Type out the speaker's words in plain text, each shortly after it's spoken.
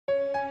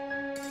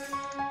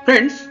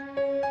Friends,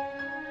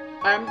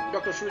 I am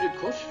Dr. Surajit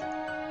Ghosh.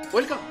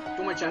 Welcome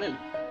to my channel,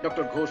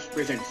 Dr. Ghosh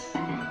Presents.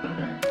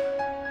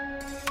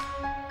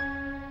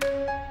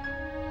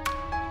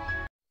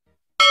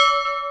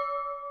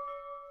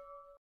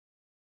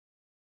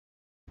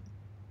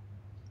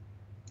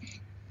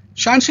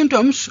 Signs,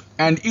 symptoms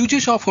and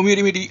uses of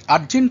Homeo-Remedy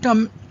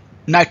Argentum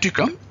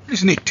Nitricum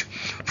is NIT.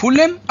 Full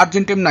name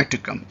Argentum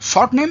Nitricum.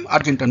 Short name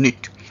Argentum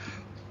Nit.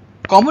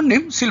 Common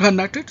name silver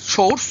nitrate.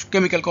 Source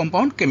chemical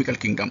compound chemical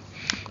kingdom.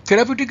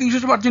 Therapeutic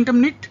uses of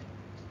Argentum Nit: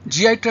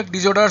 GI tract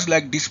disorders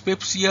like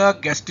dyspepsia,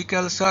 gastric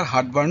ulcer,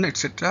 heartburn,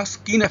 etc.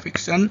 Skin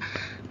affection,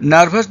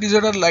 nervous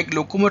disorder like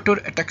locomotor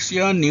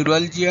ataxia,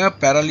 neuralgia,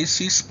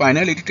 paralysis,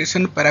 spinal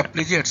irritation,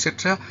 paraplegia,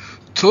 etc.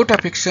 Throat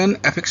affection,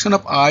 affection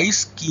of eyes,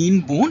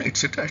 skin, bone,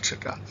 etc.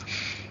 etc.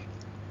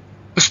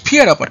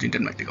 Sphere of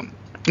Argentum Nitricum.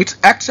 It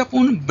acts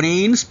upon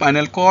brain,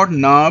 spinal cord,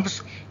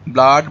 nerves,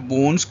 blood,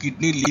 bones,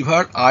 kidney,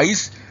 liver,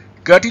 eyes,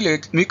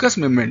 cartilage, mucous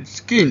membrane,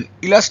 skin,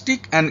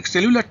 elastic and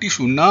cellular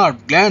tissue,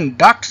 nerve, gland,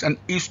 ducts and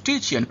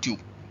eustachian tube.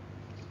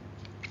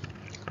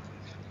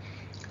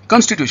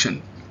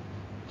 Constitution.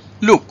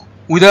 Look,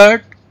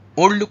 withered,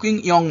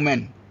 old-looking young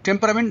man.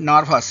 Temperament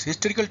nervous,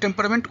 hysterical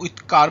temperament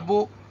with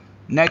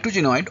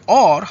carbo-nitrogenoid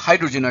or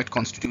hydrogenoid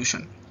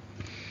constitution.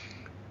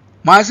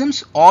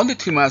 Miasms, all the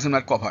three miasms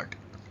are covered.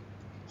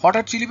 Hot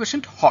or chilly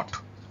patient? Hot.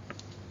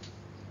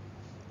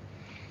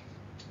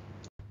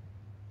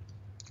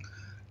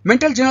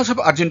 Mental genus of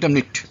Argentum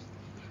Nit: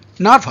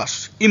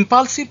 nervous,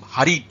 impulsive,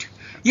 hurried,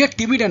 yet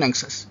timid and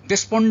anxious,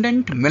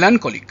 despondent,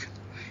 melancholic,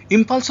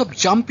 impulse of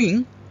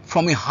jumping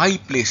from a high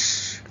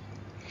place,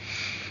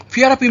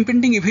 fear of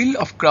impending evil,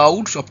 of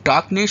crowds, of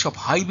darkness, of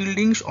high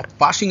buildings, of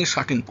passing a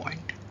certain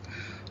point,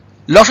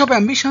 loss of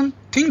ambition,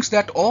 thinks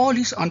that all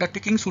his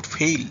undertakings would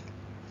fail,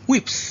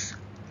 weeps,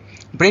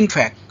 brain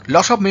fag,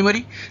 loss of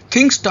memory,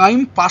 thinks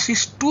time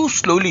passes too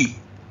slowly.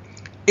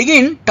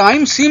 Again,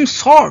 time seems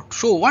short,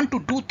 so want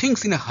to do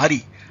things in a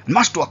hurry and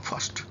must work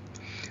fast.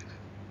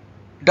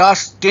 Does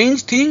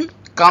strange thing,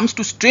 comes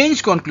to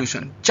strange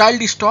conclusion.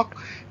 Childish talk,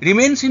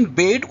 remains in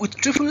bed with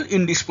trifle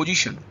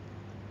indisposition.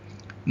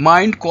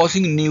 Mind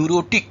causing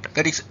neurotic,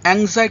 that is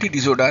anxiety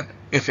disorder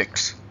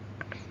effects.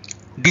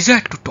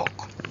 Desire to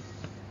talk.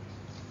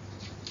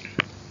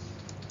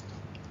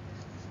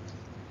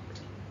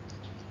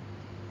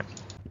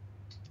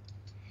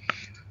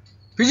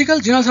 Physical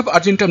genus of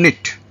Argentum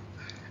Nit: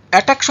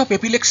 attacks of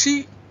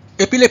epilepsy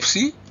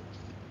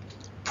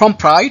from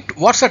fright,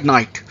 worse at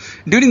night.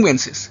 During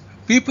menses,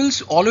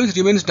 pupils always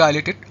remains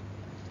dilated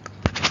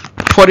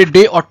for a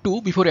day or two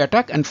before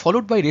attack and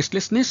followed by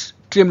restlessness,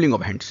 trembling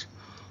of hands.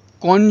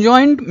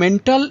 Conjoined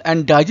mental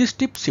and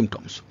digestive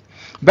symptoms.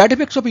 Bad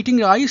effects of eating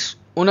rice,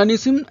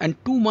 onanism and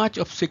too much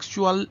of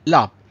sexual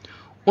love.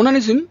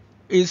 Onanism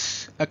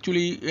is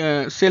actually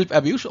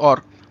self-abuse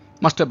or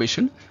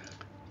masturbation.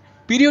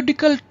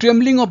 Periodical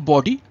trembling of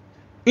body,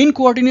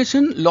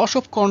 incoordination, loss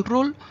of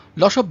control,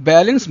 loss of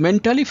balance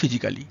mentally,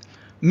 physically.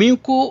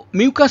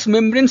 Mucous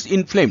membranes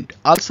inflamed,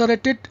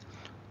 ulcerated,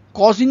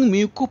 causing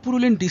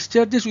mucopurulent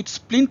discharges with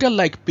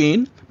splinter-like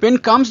pain. Pain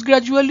comes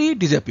gradually,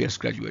 disappears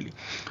gradually.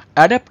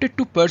 Adapted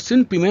to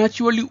person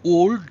prematurely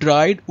old,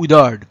 dried,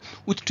 withered,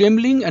 with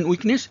trembling and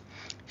weakness.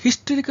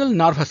 Hysterical,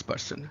 nervous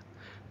person.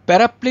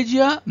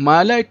 Paraplegia,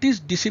 myelitis,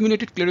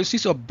 disseminated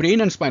sclerosis of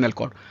brain and spinal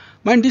cord.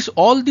 Mind this,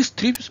 all these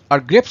three are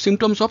grave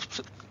symptoms of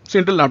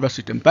central nervous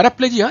system.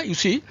 Paraplegia, you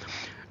see,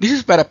 this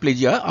is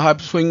paraplegia. I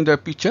have showing the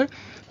picture.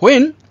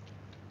 When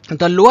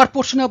the lower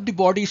portion of the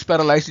body is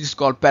paralyzed, it is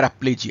called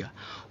paraplegia.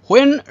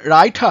 When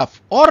right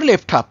half or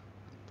left half,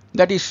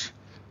 that is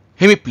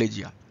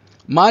hemiplegia.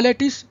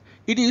 Myelitis,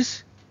 it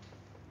is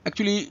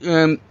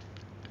actually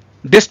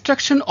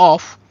destruction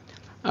of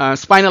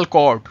spinal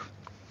cord.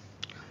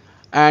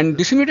 And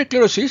disseminated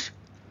sclerosis,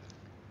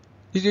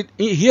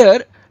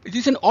 here it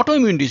is an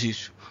autoimmune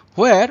disease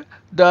where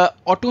the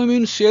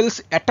autoimmune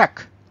cells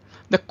attack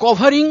the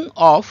covering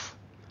of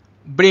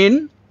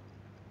brain,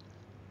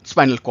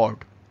 spinal cord.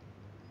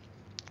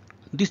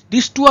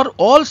 These two are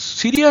all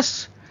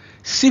serious,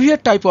 severe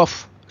type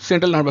of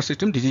central nervous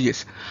system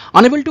diseases.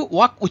 Unable to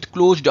walk with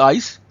closed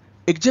eyes.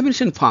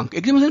 Examination funk.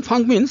 Examination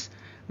funk means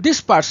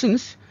this person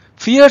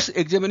fears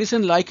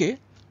examination like a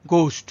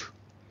ghost.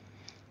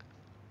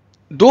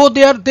 Though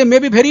they may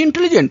be very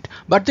intelligent,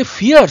 but they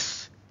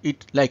fears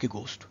it like a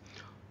ghost.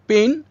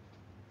 Pain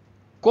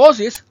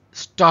causes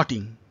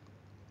starting.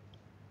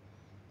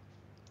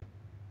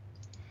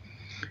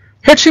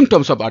 Head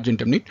symptoms of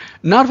Argentum Nit: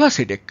 nervous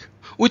headache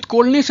with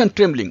coldness and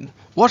trembling,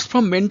 worse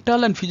from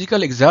mental and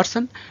physical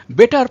exertion,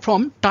 better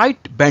from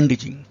tight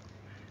bandaging.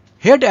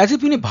 Head as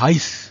if in a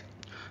vice.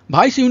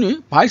 Vice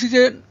is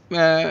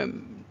a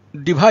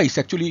device,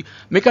 actually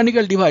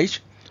mechanical device,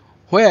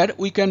 where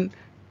we can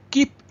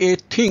keep a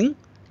thing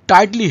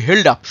tightly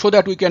held up so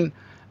that we can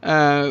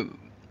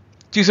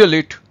chisel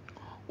it,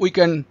 we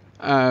can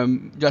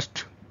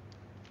just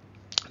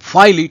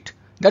file it.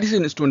 That is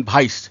an instrument,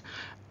 vice.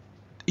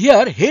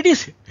 Here, head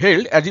is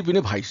held as if in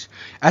a vice,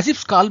 as if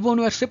skull bone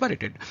were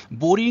separated,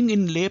 boring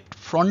in left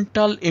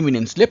frontal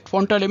eminence. Left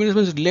frontal eminence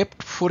means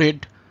left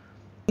forehead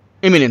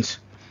eminence.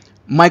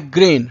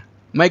 Migraine,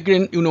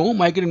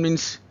 migraine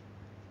means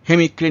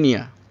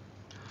hemicrania.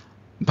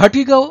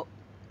 Vertigo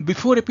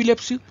before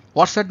epilepsy,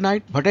 worse at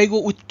night. Vertigo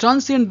with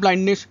transient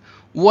blindness,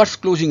 worse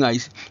closing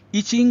eyes.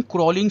 Itching,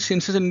 crawling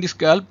sensation in the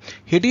scalp.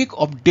 Headache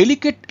of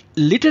delicate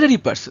literary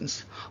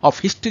persons, of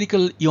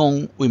hysterical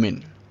young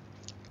women.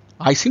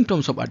 Eye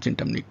symptoms of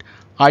Argentum Nit.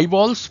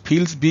 Eyeballs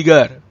feels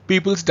bigger.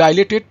 Pupils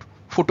dilated.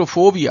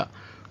 Photophobia.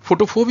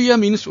 Photophobia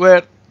means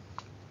where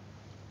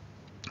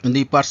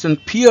the person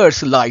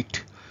fears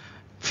light.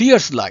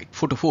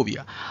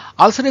 Photophobia.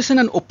 Ulceration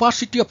and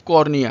opacity of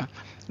cornea.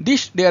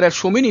 There are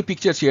so many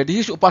pictures here. This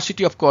is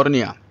opacity of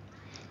cornea.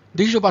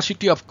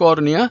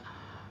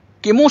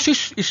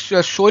 Chemosis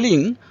is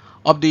swelling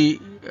of the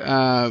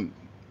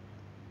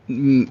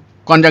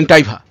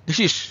conjunctiva. This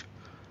is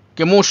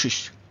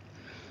chemosis.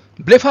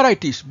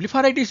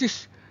 Blepharitis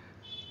is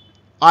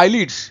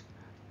eyelids.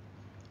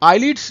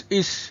 Eyelids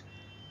is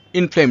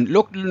inflamed.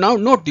 Look now.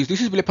 Note this.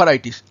 This is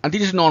blepharitis, and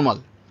this is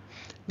normal.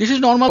 This is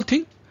normal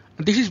thing.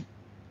 And this is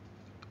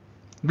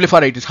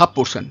blepharitis, half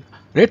portion.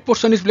 Red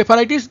portion is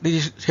blepharitis. This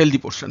is healthy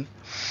portion.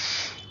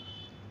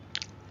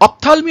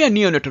 Ophthalmia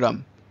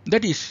neonatorum.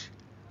 That is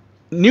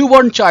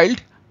newborn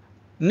child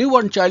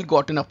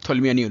got an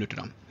ophthalmia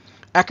neonatorum.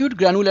 Acute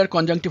granular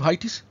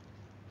conjunctivitis.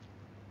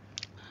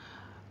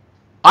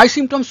 Eye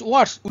symptoms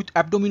worse with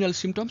abdominal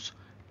symptoms.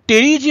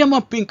 Pterygium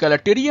of pink color.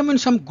 Pterygium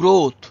means some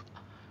growth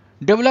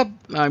develop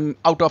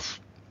out of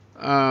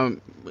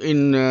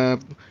in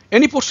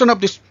any portion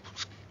of this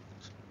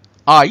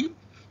eye,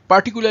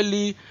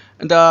 particularly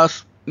the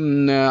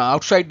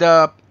outside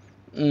the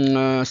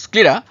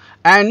sclera,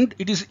 and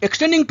it is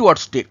extending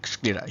towards the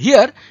sclera.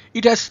 Here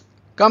it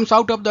comes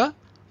out of the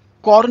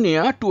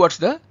cornea towards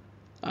the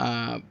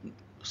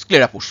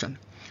sclera portion.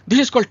 This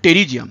is called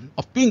pterygium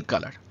of pink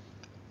color.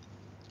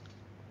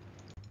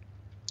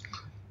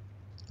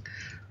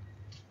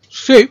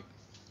 Say,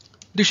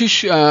 this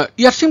is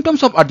ear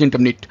symptoms of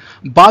Argentum Nit.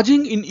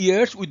 Buzzing in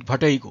ears with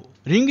vertigo,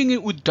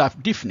 ringing with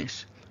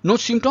deafness.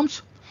 Nose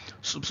symptoms,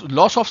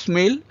 loss of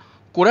smell,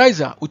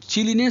 coryza with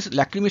chilliness,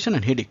 lacrimation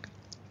and headache.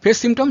 Face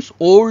symptoms,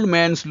 old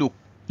man's look,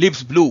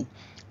 lips blue,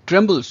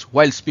 trembles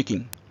while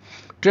speaking.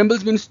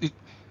 Trembles means the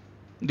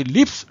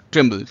lips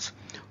trembles.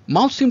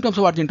 Mouth symptoms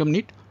of Argentum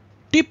Nit,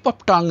 tip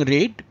of tongue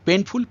red,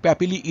 painful,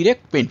 papillae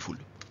erect, painful.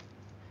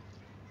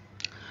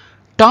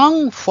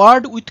 Tongue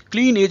furred with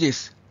clean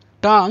edges.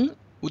 Tongue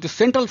with a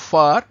central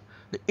fur,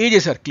 the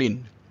edges are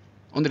clean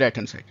on the right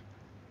hand side.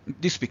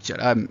 This picture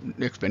I am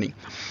explaining.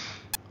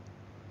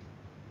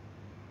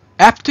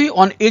 Apathy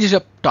on edges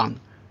of tongue.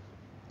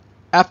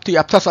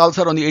 Aphthous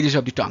ulcer on the edges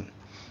of the tongue.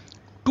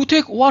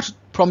 Toothache worse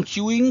from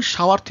chewing,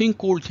 sour things,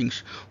 cold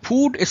things.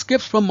 Food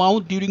escapes from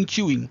mouth during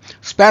chewing.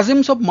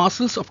 Spasms of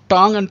muscles of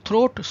tongue and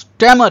throat,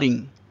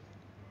 stammering.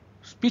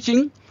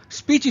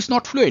 Speech is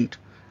not fluent.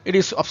 It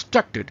is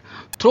obstructed.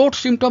 Throat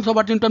symptoms of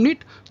Argentum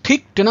Nit.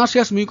 Thick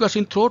tenacious mucus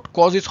in throat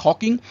causes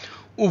hawking,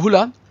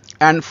 uvula,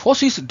 and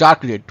fauces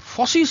dark red.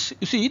 Fauces,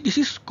 you see, this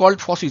is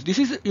called fauces. This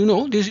is,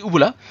 this is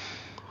uvula.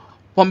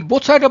 From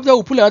both sides of the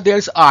uvula there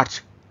is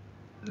arch.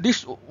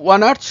 This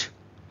one arch,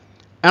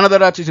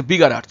 another arch is a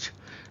bigger arch.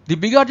 The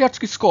bigger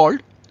arch is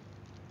called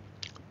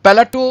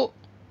palatoglossal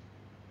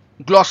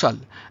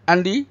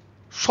and the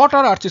shorter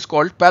arch is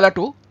called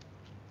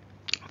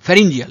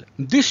palatopharyngeal.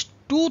 These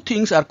two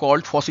things are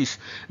called fauces.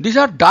 These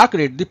are dark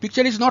red. The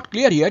picture is not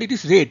clear here. It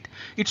is red.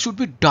 It should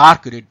be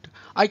dark red.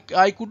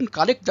 I couldn't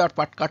collect that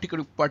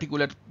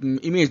particular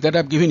image that I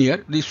have given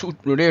here. This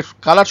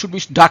color should be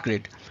dark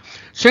red.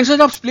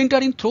 Sensation of splinter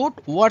in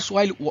throat, worse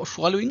while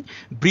swallowing,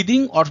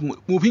 breathing or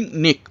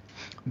moving neck.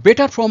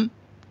 Better from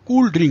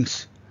cool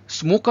drinks.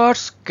 Smokers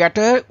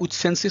scatter with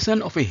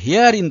sensation of a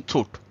hair in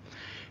throat.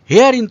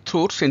 Hair in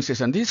throat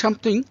sensation. This is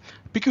something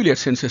peculiar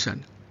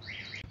sensation.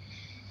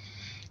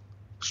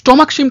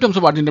 Stomach symptoms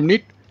of Argentum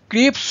Nit.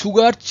 Crave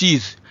sugar,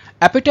 cheese.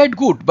 Appetite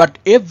good, but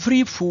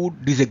every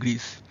food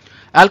disagrees.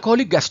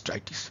 Alcoholic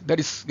gastritis. That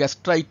is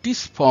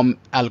gastritis from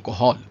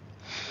alcohol.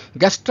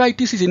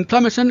 Gastritis is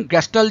inflammation.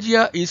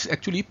 Gastralgia is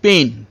actually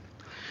pain.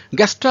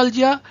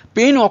 Gastralgia,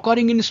 pain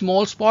occurring in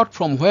small spot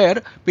from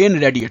where pain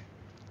radiates.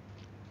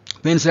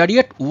 Pains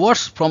radiate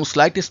worse from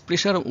slightest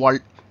pressure while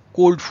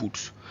cold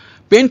foods.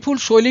 Painful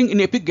swelling in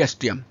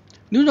epigastrium.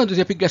 You know this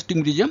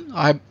epigastric region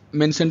I have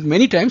mentioned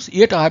many times,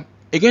 yet I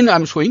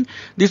am showing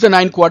this is the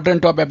 9th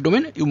quadrant of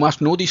abdomen. You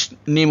must know this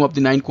name of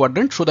the 9th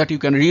quadrant so that you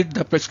can read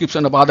the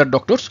prescription of other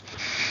doctors.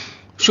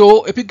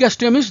 So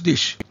epigastrium is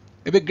this.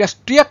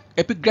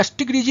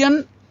 Epigastric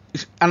region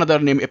is another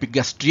name,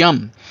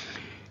 epigastrium.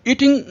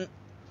 Eating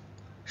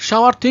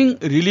sour thing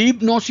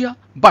relieve nausea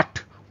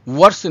but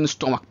worse in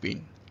stomach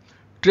pain.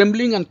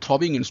 Trembling and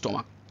throbbing in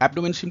stomach.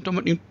 Abdomen symptom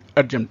in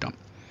Argentum.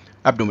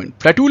 Abdomen.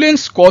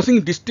 Flatulence causing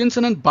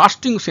distension and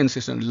bursting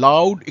sensation.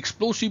 Loud,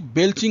 explosive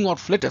belching or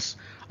flatus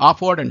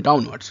upward and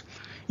downwards.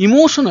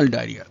 Emotional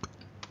diarrhea.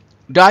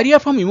 Diarrhea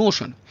from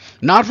emotion.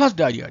 Nervous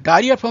diarrhea.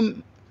 Diarrhea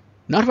from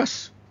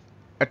nervous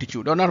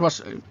attitude or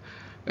nervous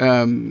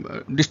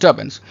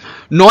disturbance.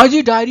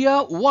 Noisy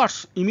diarrhea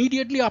worse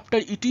immediately after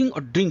eating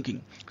or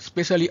drinking,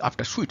 especially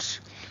after sweets.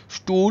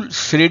 Stool,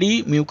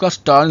 shreddy, mucus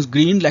turns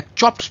green like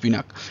chopped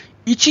spinach.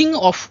 Itching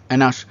of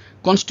anus,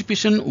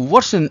 constipation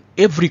worsen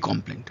every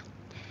complaint.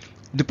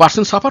 The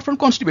person suffer from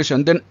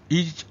constipation, then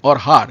his or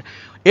her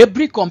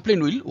every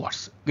complaint will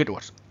get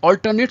worse.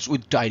 Alternates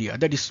with diarrhea,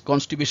 that is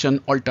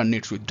constipation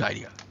alternates with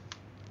diarrhea.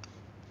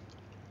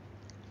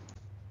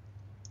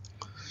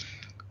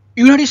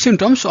 Urinary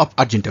symptoms of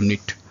Argentum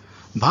Nit.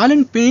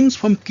 Violent pains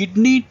from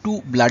kidney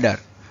to bladder.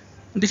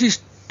 This is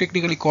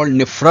technically called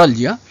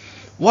nephralgia.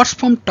 Worse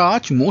from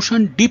touch,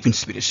 motion, deep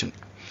inspiration.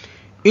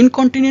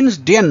 Incontinence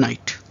day and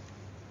night.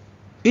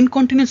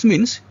 Incontinence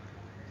means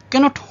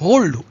cannot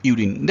hold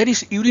urine. That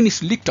is, urine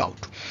is leaked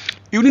out.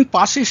 Urine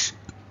passes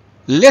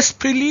less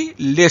freely,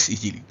 less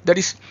easily. That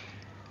is,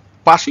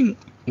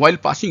 while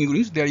passing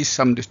urine, there is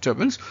some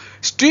disturbance.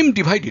 Stream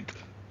divided.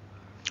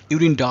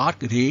 Urine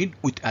dark, red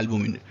with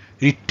albumin.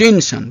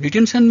 Retention.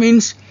 Retention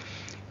means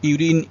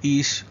urine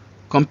is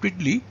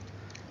completely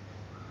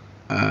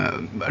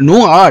no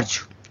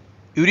urge.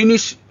 Urine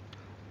is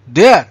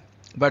there,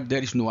 but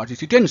there is no urge.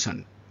 It's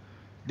retention.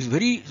 It is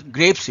very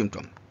grave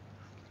symptom.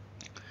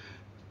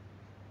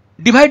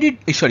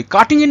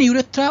 Cutting in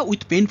urethra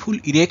with painful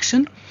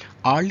erection,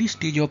 early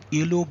stage of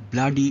yellow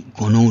bloody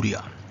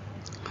gonorrhea.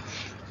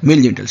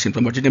 Male genital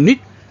symptom of Argentum Nit.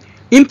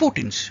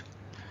 Impotence.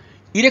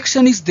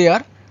 Erection is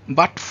there,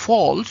 but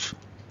fails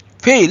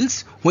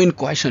when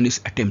coition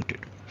is attempted.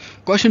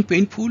 Coition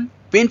painful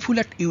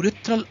at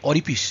urethral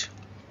orifice.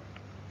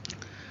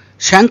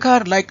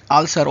 Chancre like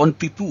ulcer on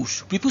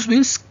prepuce. Prepuce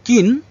means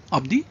skin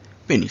of the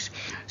penis.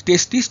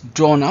 Testis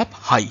drawn up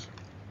high.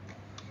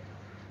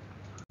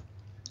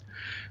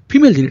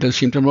 Female genital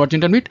symptom of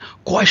Argentum Nit.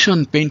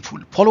 Coition painful,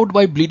 followed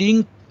by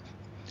bleeding,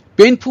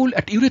 painful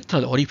at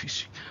urethral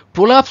orifice.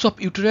 Prolapse of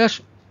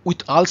uterus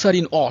with ulcer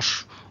in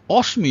os.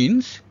 Os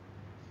means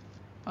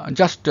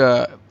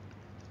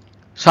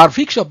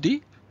cervix of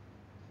the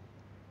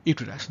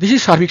uterus. This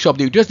is cervix of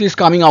the uterus. This is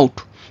coming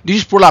out. This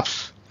is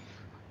prolapse.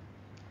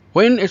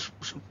 When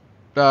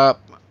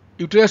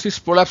uterus is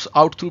prolapsed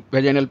out through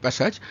vaginal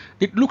passage,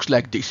 it looks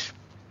like this.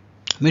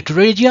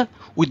 Metrorrhagia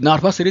with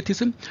nervous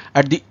erythemism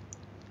at the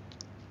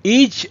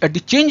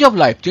change of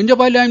life. Change of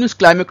life means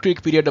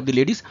climacteric period of the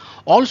ladies,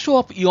 also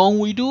of young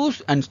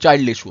widows and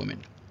childless women.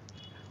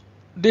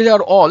 They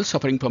are all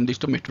suffering from this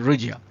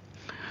metrorrhagia.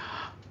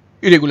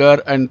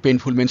 Irregular and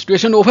painful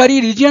menstruation.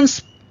 Ovary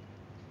regions,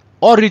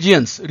 or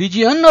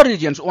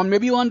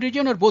maybe one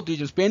region or both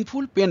regions. Pain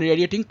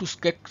radiating to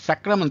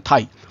sacrum and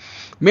thigh.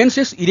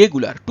 Menses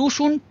irregular, too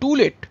soon, too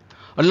late,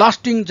 or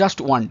lasting just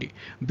one day.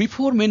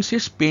 Before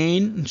menses,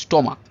 pain in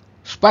stomach.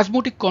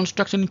 Spasmodic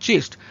contraction in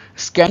chest.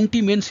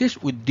 Scanty menses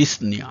with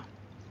dyspnea.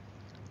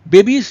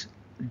 Babies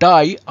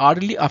die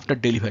early after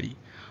delivery.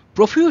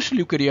 Profuse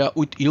leukorrhea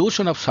with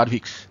erosion of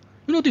cervix.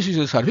 You know, this is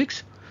a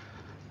cervix.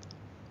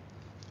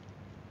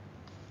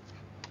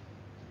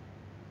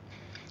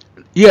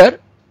 Here,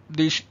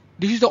 this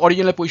is the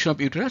original position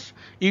of uterus.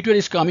 Uterus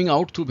is coming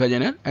out through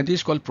vaginal, and this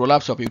is called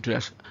prolapse of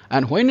uterus.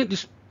 And when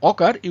this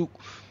occurs, you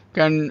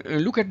can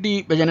look at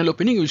the vaginal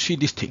opening, you will see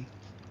this thing.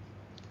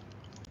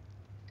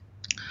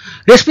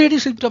 Respiratory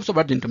symptoms of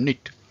Argentum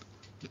Nit.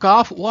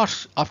 Cough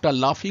worse after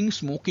laughing,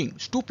 smoking,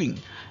 stooping,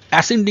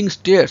 ascending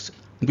stairs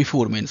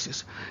before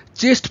menses.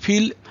 Chest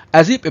feel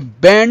as if a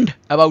band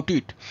about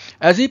it,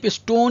 as if a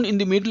stone in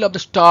the middle of the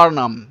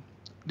sternum.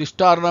 The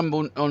sternum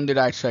bone on the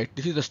right side.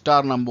 This is the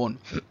sternum bone.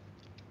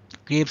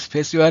 Craves,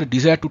 failure,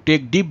 desire to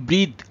take deep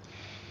breath.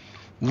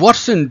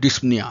 Worsen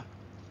dyspnea.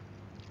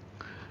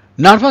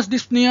 Nervous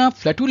dyspnea,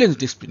 flatulence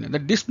dyspnea. The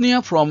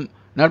dyspnea from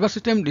nervous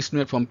system,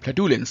 dyspnea from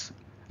flatulence,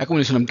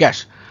 accumulation of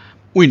gas.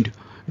 Wind.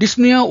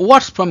 Dyspnea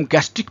worse from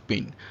gastric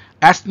pain.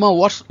 Asthma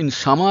worse in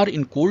summer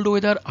in cold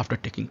weather after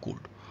taking cold.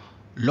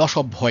 Loss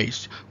of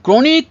voice.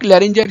 Chronic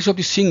laryngitis of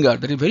the singer.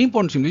 That is very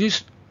important. This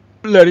is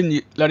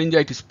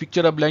laryngitis.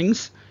 Picture of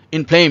larynx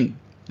inflamed.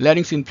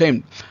 Larynx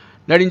inflamed.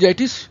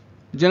 Laryngitis,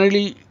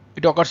 generally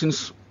it occurs in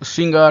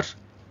singers,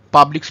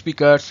 public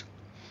speakers,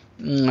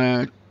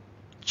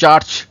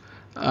 church.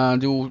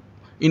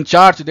 In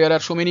church there are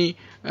so many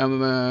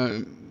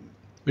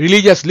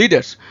religious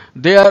leaders.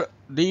 They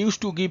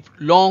used to give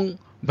long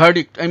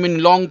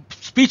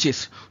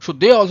speeches. So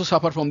they also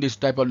suffer from this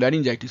type of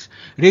laryngitis.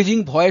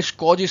 Raising voice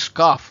causes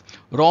cough,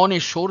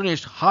 rawness,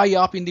 soreness high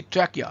up in the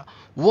trachea.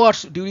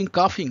 Worse during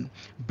coughing,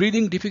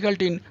 breathing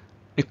difficulty in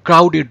a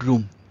crowded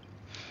room.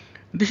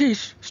 This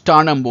is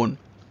sternum bone.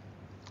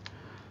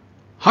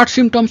 Heart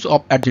symptoms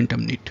of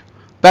Argentum Nit.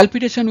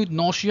 Palpitation with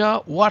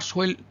nausea, worse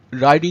while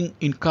riding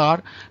in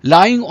car,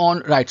 lying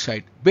on right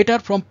side. Better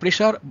from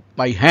pressure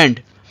by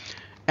hand.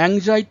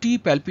 Anxiety,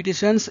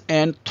 palpitations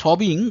and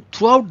throbbing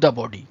throughout the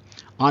body.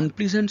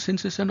 Unpleasant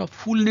sensation of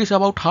fullness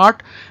about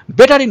heart.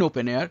 Better in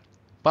open air.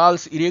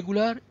 Pulse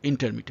irregular,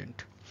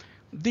 intermittent.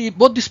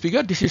 Both this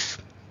figure, this is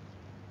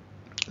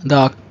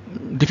the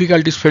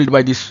difficulties felt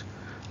by this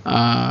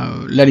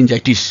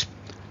laryngitis,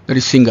 that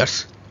is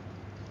singers.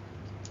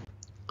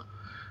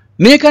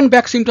 Neck and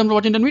back symptoms of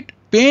Argentum Nit.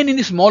 Pain in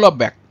the small of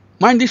back.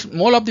 Mind this,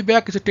 small of the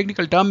back is a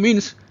technical term,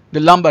 means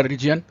the lumbar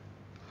region.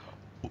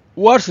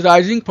 Worse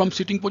rising from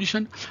sitting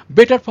position,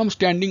 better from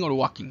standing or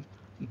walking.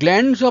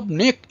 Glands of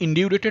neck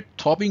indurated,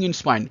 throbbing in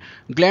spine.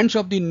 Glands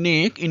of the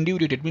neck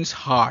indurated means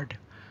hard.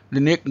 The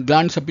neck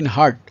glands have been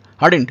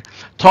hardened.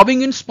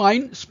 Throbbing in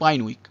spine,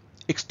 spine weak.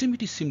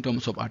 Extremity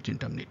symptoms of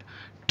Argentum Nit.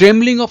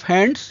 Trembling of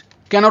hands,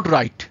 cannot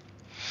write.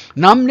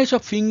 Numbness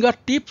of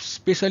fingertips,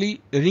 especially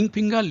ring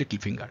finger, little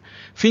finger.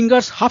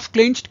 Fingers half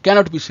clenched,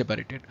 cannot be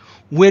separated.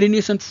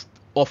 Weariness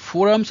of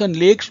forearms and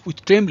legs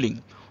with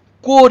trembling.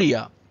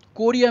 Chorea.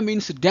 Chorea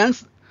means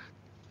dance,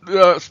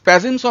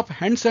 spasms of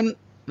hands and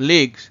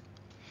legs.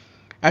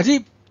 As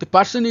if the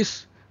person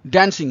is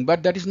dancing,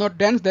 but that is not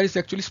dance, that is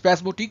actually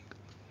spasmodic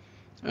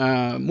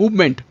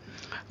movement.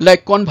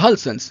 Like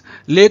convulsions.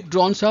 Leg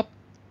drawn up,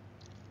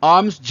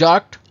 arms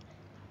jerked,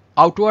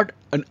 outward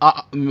and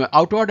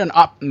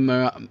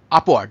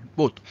upward,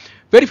 both.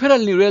 Peripheral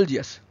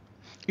neuralgias.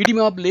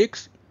 Edema of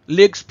legs.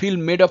 Legs feel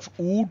made of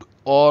wood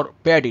or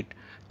padded.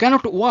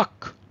 Cannot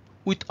walk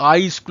with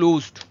eyes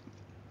closed.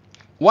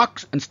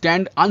 Walks and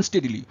stand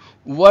unsteadily.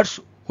 Worse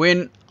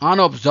when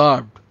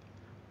unobserved.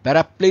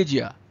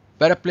 Paraplegia.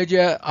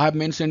 Paraplegia I have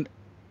mentioned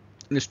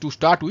is to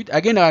start with.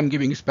 Again I am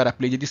giving is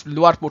paraplegia. This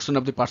lower portion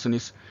of the person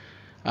is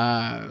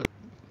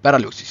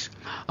paralysis.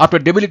 After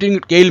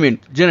debilitating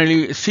ailment,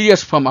 generally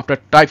serious from after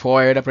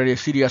typhoid, after a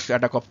serious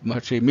attack of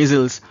say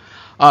measles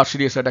or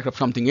serious attack of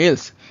something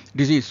else,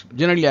 disease,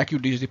 generally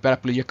acute disease, the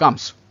paraplegia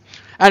comes.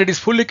 And it is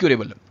fully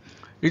curable.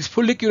 It is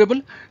fully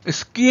curable.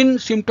 Skin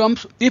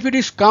symptoms, if it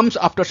is comes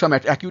after some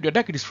acute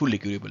attack, it is fully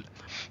curable.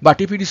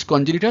 But if it is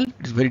congenital,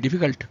 it is very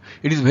difficult.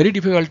 It is very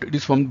difficult. It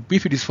is from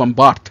if it is from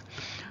birth.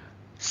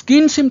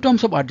 Skin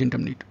symptoms of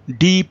Argentum Nit.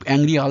 Deep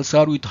angry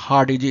ulcer with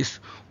hard edges,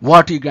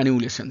 warty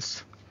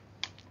granulations.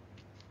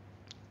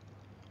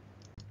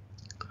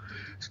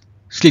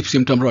 Sleep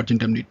symptoms of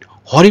Argentum Nit.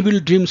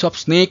 Horrible dreams of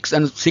snakes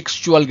and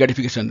sexual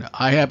gratification.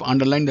 I have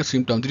underlined the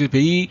symptom. This is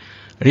very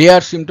rare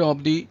symptom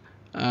of the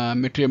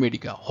materia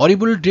medica.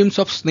 Horrible dreams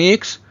of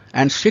snakes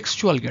and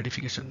sexual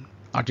gratification.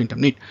 Argentum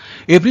Nit.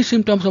 Every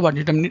symptoms of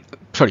Argentum Nit.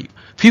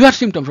 Fever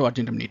symptoms of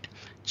Argentum Nit.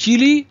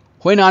 Chilly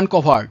when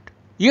uncovered,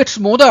 yet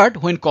smothered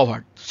when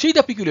covered. See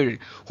the peculiarity.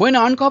 When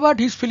uncovered,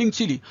 he is feeling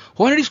chilly.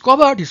 When it is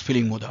covered, he is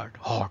feeling smothered,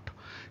 hot.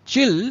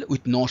 Chill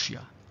with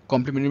nausea.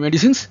 Complementary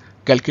medicines: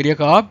 calcarea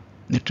carb,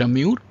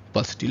 nitramur,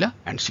 pulsatilla,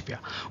 and sepia.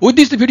 With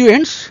this, the video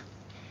ends.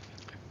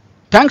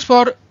 Thanks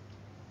for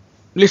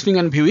listening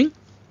and viewing.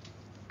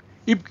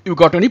 If you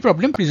got any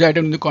problem, please write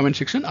down in the comment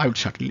section. I will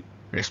certainly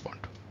respond.